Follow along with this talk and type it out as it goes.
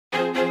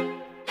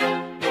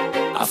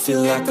I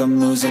feel like I'm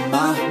losing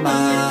my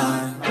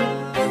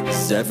mind.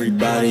 Is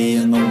everybody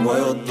in the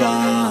world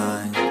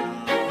blind?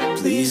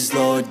 Please,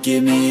 Lord,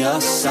 give me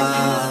a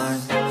sign,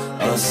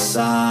 a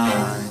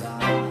sign.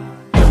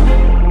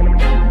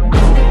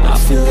 I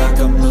feel like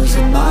I'm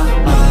losing my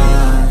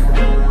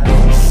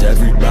mind. Is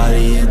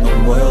everybody in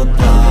the world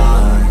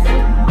blind?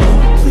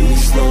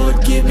 Please,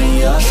 Lord, give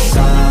me a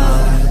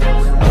sign,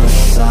 a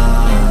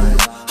sign.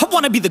 I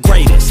wanna be the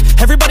greatest.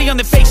 Everybody on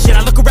the fake shit.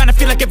 I look around and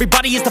feel like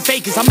everybody is the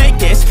fakest. I make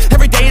this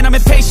every day and I'm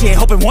impatient,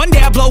 hoping one day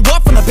I blow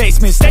up from the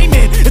basement.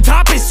 Statement, the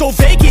top is so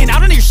vacant. I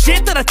don't hear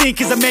shit that I think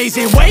is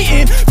amazing.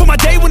 Waiting for my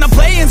day when I'm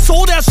playing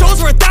sold out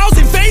shows for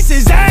 1,000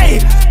 faces. Hey,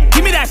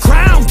 give me that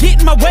crown, get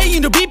in my way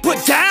and to be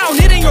put down.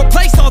 It ain't your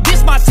place, all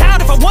this my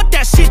town. If I want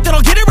that shit, then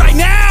I'll get it right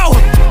now.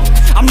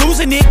 I'm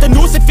losing it, the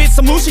noose it fits.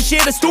 I'm losing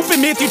shit, a stupid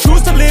myth. You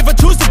choose to live or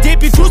choose to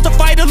dip. You choose to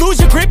fight or lose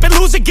your grip and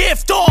lose a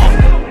gift.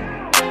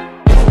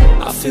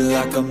 I feel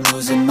like I'm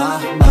losing my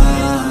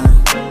mind.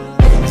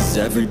 Is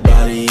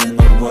everybody in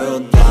the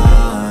world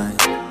blind?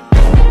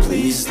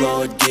 Please,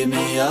 Lord, give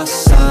me a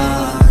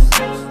sign,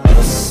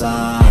 a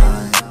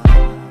sign.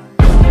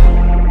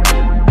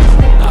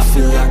 I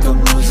feel like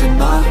I'm losing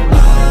my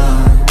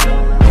mind.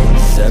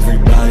 Is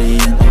everybody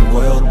in the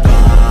world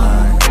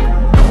blind?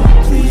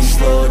 Please,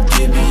 Lord,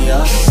 give me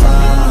a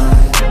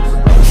sign,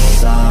 a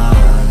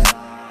sign.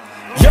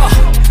 Yeah.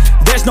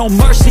 There's no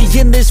mercy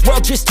in this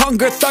world, just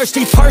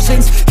hunger-thirsty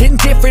persons in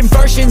different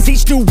versions.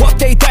 Each new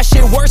update, that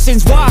shit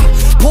worsens. Why?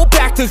 Pull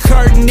back the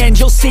curtain and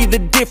you'll see the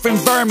different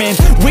vermin.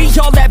 We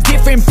all have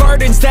different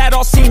burdens that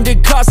all seem to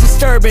cause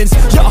disturbance.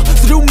 Yo,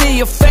 so do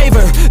me a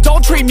favor,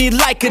 don't treat me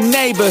like a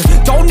neighbor.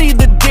 Don't need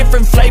the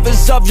different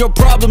flavors of your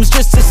problems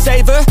just to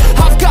savor.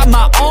 I've got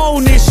my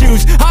own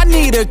issues, I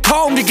need a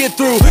comb to get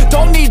through.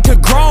 Don't need to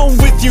groan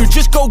with you,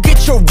 just go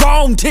get your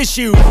own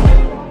tissue.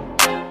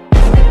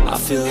 I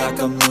feel like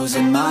I'm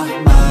losing my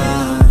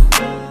mind.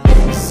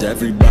 Is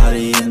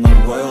everybody in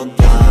the world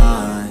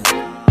blind?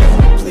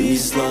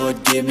 Please,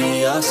 Lord, give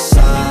me a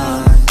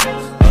sign,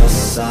 a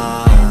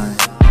sign.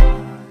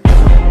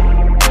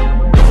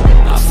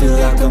 I feel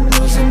like I'm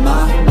losing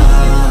my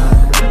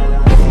mind.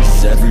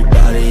 Is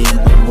everybody in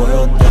the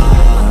world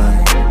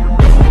blind?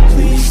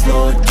 Please,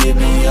 Lord, give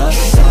me a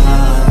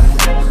sign,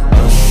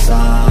 a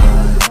sign.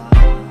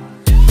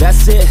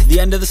 That's it, the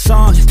end of the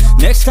song.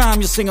 Next time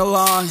you'll sing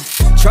along.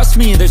 Trust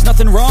me, there's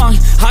nothing wrong.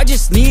 I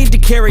just need to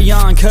carry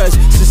on, cause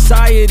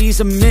society's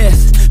a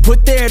myth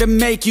put there to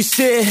make you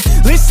sit.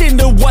 Listen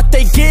to what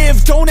they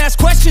give. Don't ask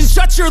questions,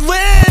 shut your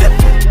lid.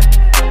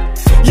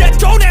 Yeah,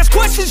 don't ask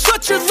questions,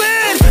 shut your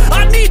lid.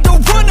 I need to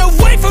run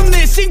away from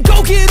this and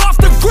go get off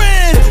the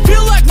grid.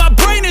 Feel like my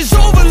brain is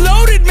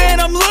overloaded, man,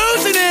 I'm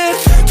losing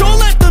it. Don't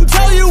let them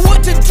tell you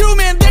what to do,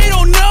 man, they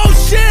don't know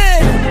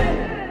shit.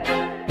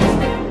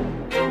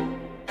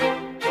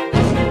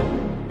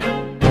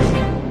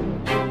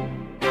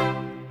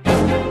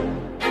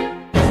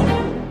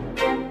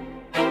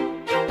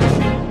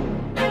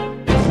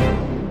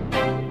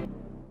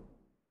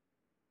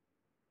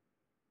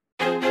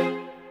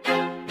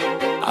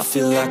 I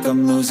feel like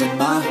I'm losing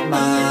my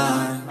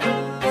mind.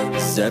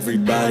 Is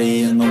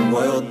everybody in the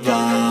world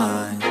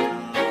blind?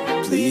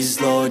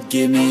 Please, Lord,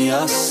 give me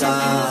a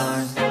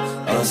sign,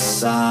 a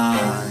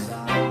sign.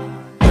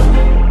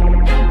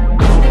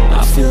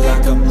 I feel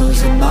like I'm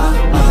losing my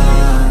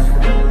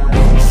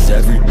mind. Is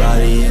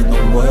everybody in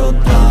the world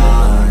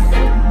blind?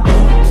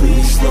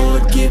 Please,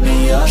 Lord, give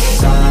me a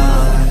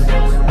sign,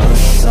 a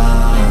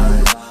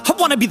sign. I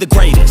wanna be the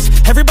greatest.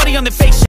 Everybody on the fake shit.